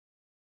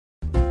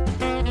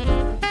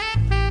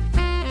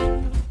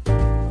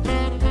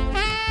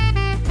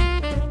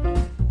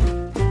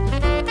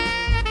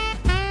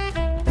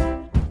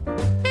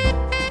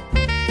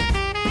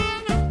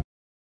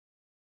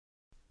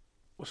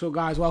What's up,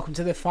 guys? Welcome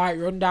to the Fight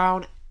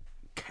Rundown.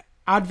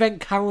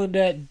 Advent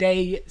Calendar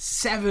Day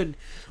 7.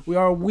 We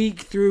are a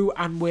week through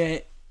and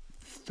we're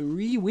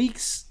 3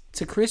 weeks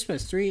to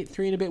Christmas. Three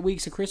and a bit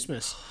weeks to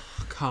Christmas.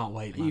 Can't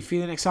wait, man. Are you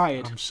feeling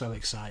excited? I'm so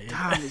excited.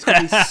 Damn, it's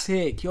going to be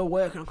sick. You're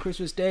working on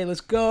Christmas Day.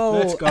 Let's go.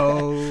 Let's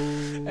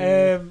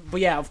go.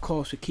 But yeah, of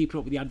course, we're keeping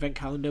up with the Advent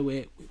Calendar.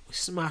 We're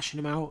smashing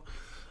them out.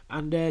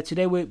 And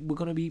today we're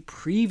going to be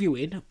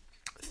previewing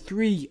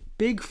 3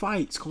 big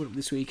fights coming up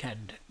this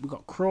weekend. We've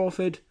got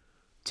Crawford,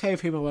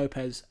 Teofimo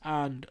Lopez,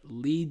 and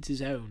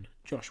Leeds' own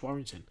Josh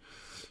Warrington.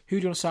 Who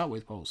do you want to start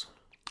with, Pauls?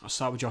 I'll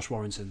start with Josh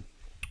Warrington.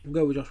 We'll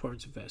go with Josh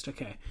Warrington first.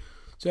 Okay.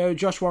 So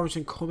Josh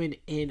Warrington coming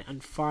in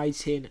and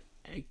fighting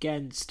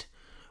against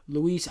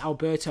Luis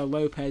Alberto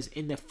Lopez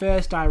in the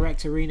first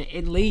direct arena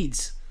in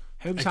Leeds.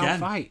 Hometown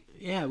fight.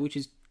 Yeah, which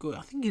is good.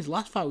 I think his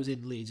last fight was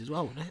in Leeds as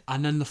well, wasn't it?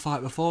 And then the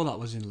fight before that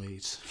was in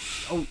Leeds.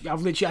 Oh, I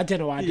don't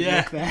know why I didn't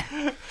look there.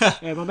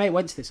 My mate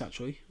went to this,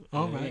 actually.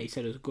 Oh, right. Yeah, he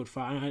said it was a good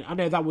fight. I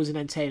know that was an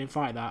entertaining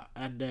fight, that.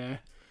 And,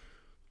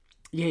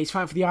 yeah, he's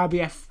fighting for the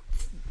IBF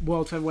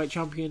World Featherweight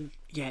Champion.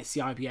 Yeah, it's the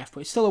IBF,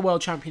 but it's still a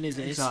world champion,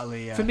 isn't it?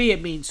 Exactly, yeah. For me, it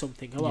means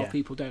something. A lot of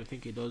people don't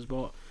think it does,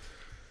 but...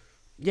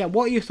 Yeah,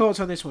 what are your thoughts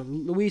on this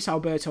one? Luis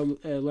Alberto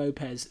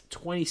Lopez,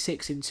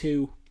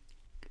 26-2.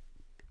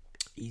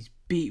 He's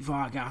beat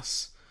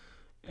Vargas,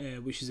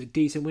 which is a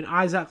decent win.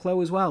 Isaac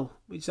Lowe as well,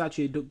 which is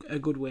actually a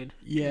good win.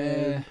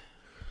 Yeah.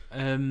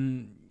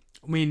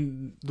 I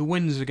mean, the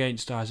wins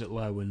against Isaac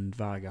Lowe and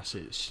Vargas,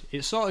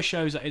 it sort of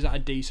shows that he's at a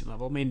decent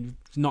level. I mean,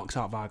 he knocks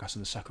out Vargas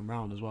in the second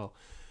round as well.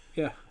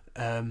 Yeah.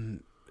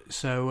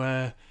 Is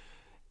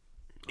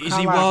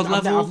he world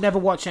level? I've never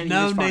watched any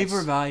of his fights. Neither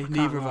have I.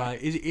 Neither have I.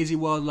 Is he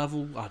world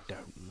level? I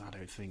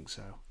don't think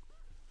so.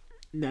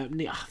 No.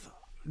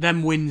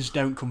 Them wins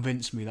don't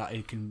convince me that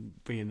he can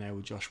be in there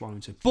with Josh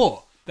Warrington.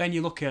 But then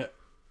you look at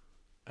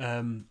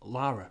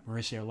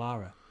Mauricio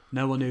Lara.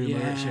 No one knew who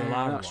Mauricio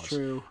Lara was.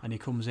 True. And he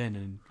comes in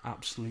and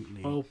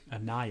absolutely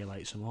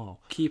annihilates them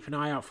all. Keep an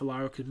eye out for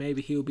Lara, because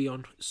maybe he'll be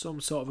on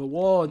some sort of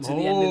awards at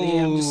the end of the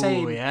year. I'm just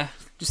saying. Yeah.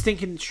 Just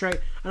thinking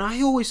straight. And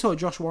I always thought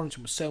Josh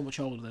Warrington was so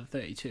much older than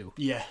 32.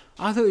 Yeah.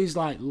 I thought he was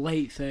like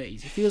late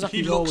 30s. It feels like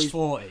he looks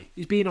 40.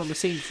 He's been on the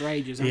scene for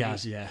ages. He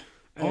has, yeah.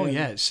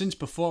 Since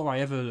before I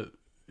ever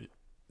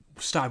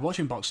started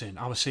watching boxing,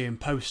 I was seeing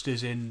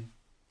posters in...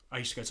 I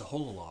used to go to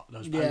Hull a lot.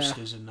 Those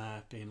posters in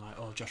there being like,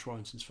 "Oh, Josh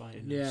Warrington's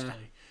fighting in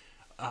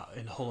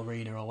Hull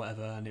Arena or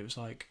whatever," and it was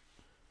like,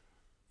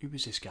 "Who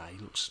is this guy? He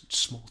looks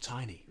small,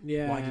 tiny.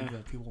 Yeah. Why do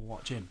people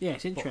watch him?" Yeah,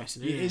 it's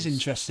interesting. It is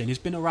interesting. He's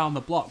been around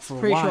the block for a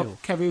Pretty while. sure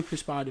Kev Hooper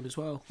sparred him as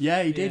well.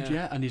 Yeah, he did.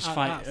 Yeah, and his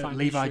fight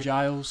Levi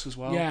Giles as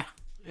well. Yeah.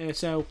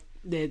 So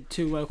they're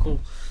two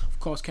local. Of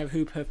course, Kev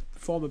Hooper,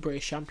 former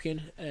British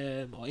champion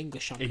or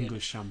English champion.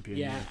 English champion.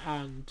 Yeah,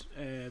 and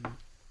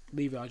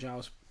Levi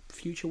Giles,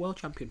 future world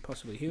champion,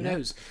 possibly. Who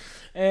knows?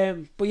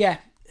 But yeah,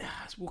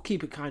 we'll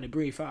keep it kind of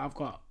brief. I've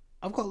got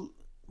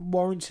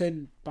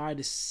Warrington by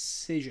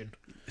decision.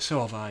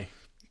 So have I.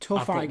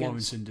 Tough fight against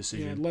Warrington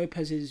decision. Yeah,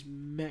 Lopez is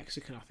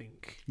Mexican, I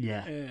think.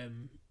 Yeah.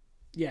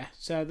 Yeah.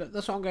 So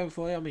that's what I'm going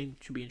for. I mean,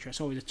 should be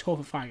interesting. Always a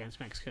tougher fight against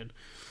Mexican.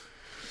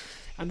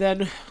 And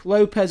then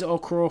Lopez or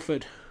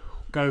Crawford.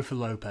 Go for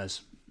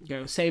Lopez.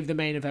 Go save the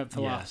main event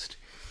for last.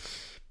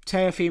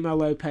 Teofimo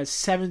Lopez,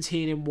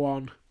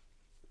 17-1.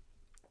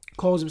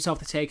 Calls himself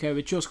the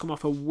takeover. Just come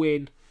off a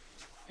win.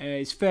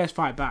 His first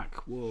fight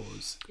back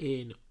was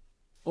in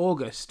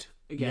August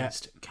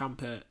against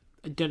Camper.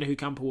 I don't know who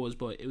Camper was,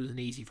 but it was an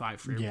easy fight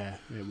for him. Yeah,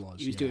 it was.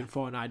 He was doing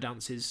Fortnite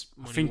dances.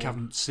 I think I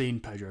haven't seen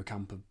Pedro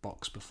Camper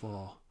box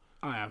before.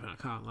 I haven't, I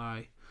can't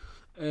lie.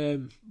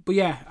 But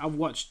yeah, I've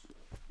watched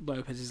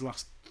Lopez's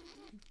last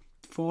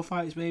 4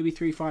 fights, maybe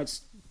 3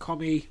 fights.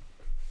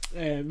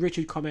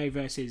 Richard Comey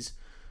versus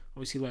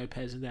obviously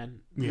Lopez, and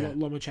then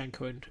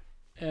Lomachenko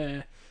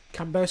and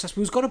Kambosos.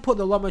 We was going to put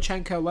the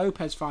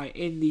Lomachenko-Lopez fight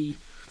in the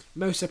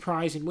most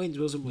surprising wins,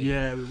 wasn't we?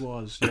 Yeah, it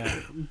was, yeah.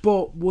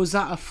 But was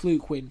that a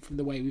fluke win from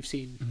the way we've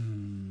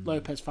seen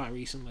Lopez fight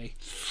recently?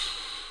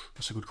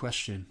 That's a good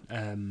question.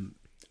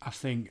 I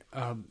think,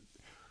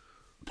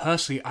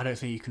 personally, I don't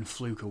think you can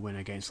fluke a win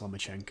against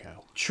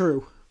Lomachenko.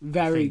 True.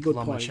 Very good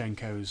point.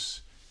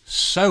 Lomachenko's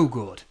so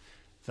good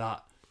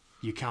that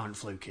you can't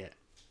fluke it.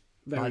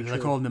 Very true. They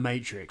call him the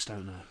Matrix,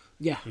 don't they?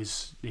 Yeah.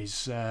 He's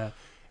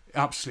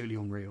absolutely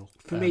unreal.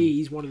 For me,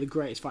 he's one of the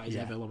greatest fighters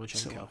ever,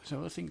 Lomachenko.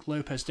 So I think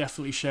Lopez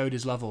definitely showed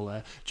his level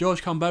there.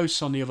 George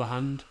Kambosos, on the other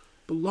hand...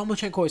 But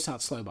Lomachenko always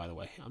starts slow, by the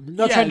way. I'm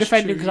not trying to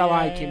defend him because I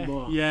like him,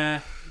 but... Yeah.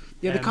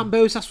 Yeah, the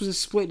Kambosos was a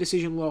split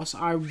decision loss.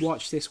 I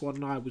watched this one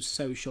and I was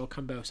so sure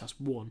Kambosos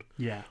won.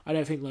 Yeah. I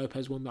don't think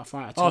Lopez won that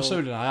fight at all. Oh,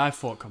 so did I. I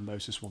thought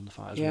Kambosos won the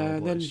fight as well. Yeah,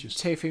 and then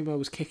Teofimo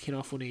was kicking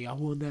off when I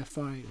won their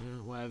fight,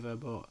 whatever,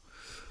 but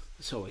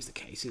it's always the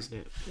case,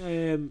 isn't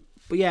it?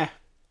 But yeah,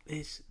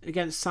 it's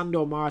against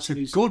Sandor Martin,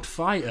 who's a good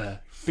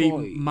fighter.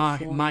 Beat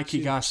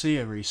Mikey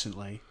Garcia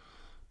recently.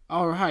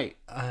 All right.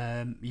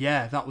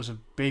 Yeah, that was a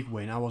big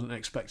win. I wasn't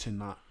expecting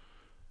that.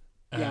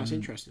 Yeah, it's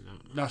interesting.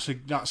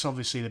 That's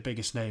obviously the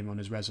biggest name on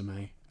his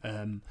resume.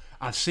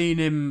 I've seen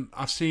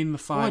the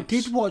fight. Oh, I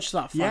did watch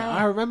that fight. Yeah.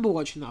 I remember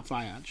watching that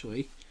fight,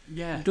 actually.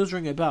 Yeah. It does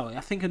ring a bell.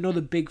 I think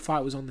another big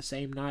fight was on the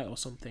same night or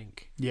something.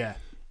 Yeah.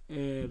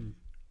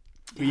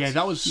 But yeah,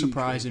 that was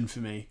surprising for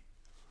me.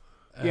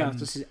 Yeah,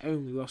 that's his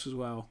only loss as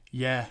well.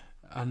 Yeah,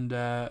 and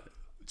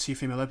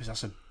Teofimo Lopez,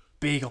 that's a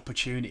big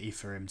opportunity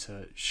for him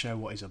to show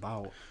what he's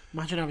about.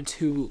 Imagine having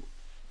 2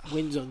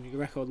 wins on your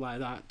record like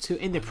that, 2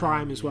 in the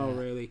prime as well,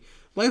 really.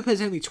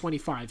 Lopez only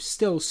 25,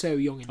 still so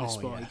young in the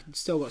sport. He's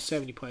still got so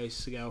many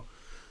places to go.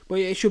 But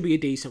it should be a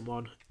decent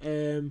one.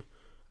 And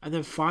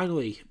then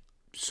finally,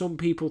 some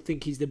people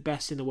think he's the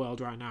best in the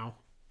world right now.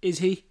 Is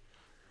he?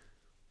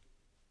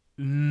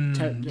 We're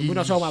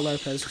not talking about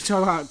Lopez. We're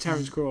talking about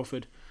Terence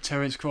Crawford.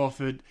 Terence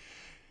Crawford.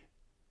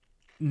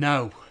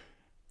 No.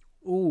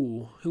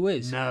 Ooh, who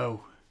is?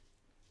 No.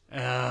 Who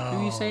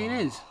are you saying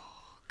is?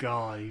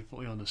 God, you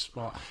put me on the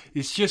spot.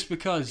 It's just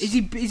because... Is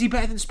he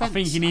better than Spence? I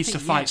think he needs to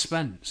fight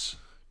Spence.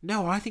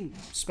 No, I think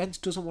Spence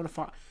doesn't want to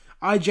fight.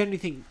 I genuinely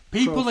think...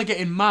 People are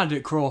getting mad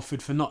at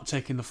Crawford for not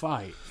taking the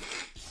fight.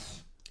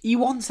 He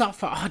wants that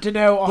fight. I don't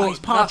know. It's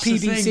part of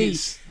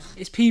PBC.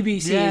 It's PBC,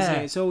 isn't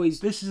it? It's always...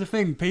 This is the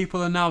thing.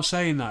 People are now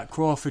saying that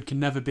Crawford can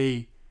never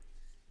be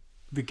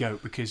the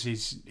GOAT because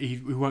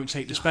he won't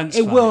take the Spence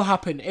fight. It will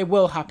happen. It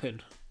will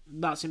happen.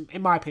 That's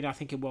in my opinion. I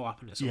think it will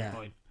happen at some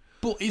point.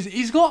 But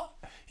he's got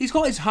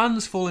his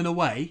hands full in a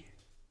way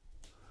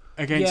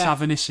against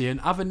Avanesian.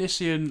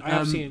 Avanesian, I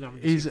have seen an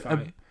Avanesian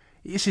fight.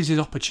 This is his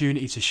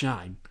opportunity to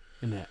shine,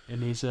 isn't it?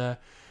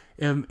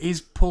 And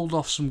he's pulled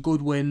off some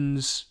good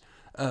wins.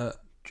 I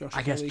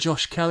guess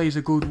Josh Kelly's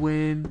a good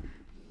win.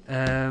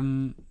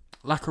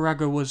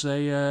 Lacaraga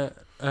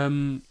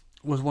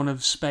was one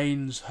of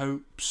Spain's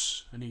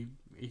hopes, and he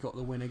got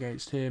the win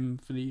against him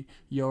for the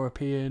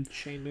European.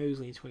 Shane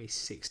Mosley in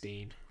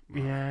 2016.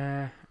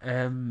 Yeah.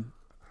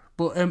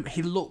 But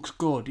he looks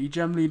good. He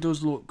generally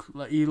does look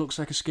like he looks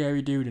like a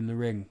scary dude in the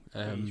ring.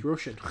 He's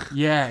Russian.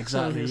 Yeah,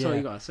 exactly. That's all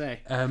you gotta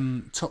say.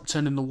 Top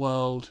 10 in the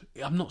world.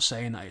 I'm not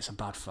saying that it's a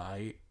bad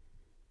fight.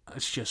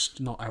 It's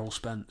just not Errol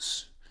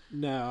Spence.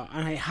 No,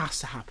 and it has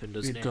to happen,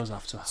 doesn't it? It does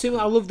have to happen. See,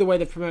 I love the way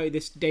they promoted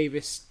this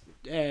Davis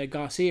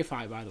Garcia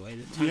fight, by the way.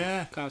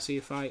 The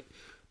Garcia fight.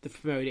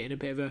 They've promoted it in a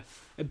bit of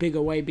a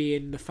bigger way,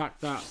 being the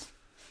fact that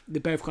they're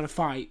both going to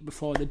fight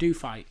before they do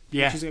fight.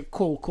 Yeah. Which is a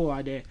cool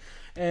idea.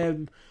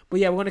 But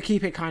yeah, we're going to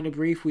keep it kind of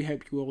brief. We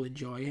hope you all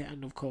enjoy it.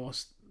 And of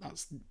course,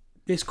 that's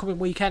this coming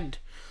weekend,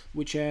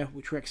 which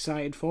we're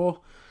excited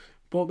for.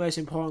 But most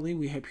importantly,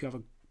 we hope you have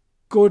a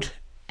good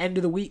end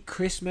of the week,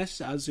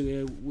 Christmas, as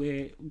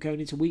we're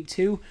going into week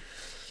 2.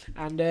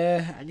 And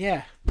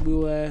yeah,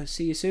 we'll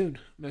see you soon.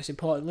 Most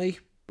importantly,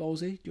 Ballsy,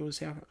 do you want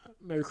to say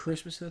Merry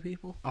Christmas to the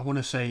people? I want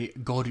to say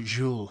God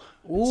Jul.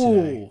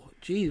 Oh,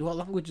 geez, what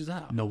language is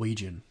that?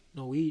 Norwegian.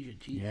 Geez,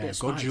 Yeah,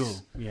 God Jul.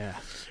 Yeah.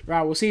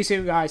 Right, we'll see you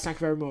soon, guys. Thank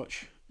you very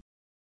much.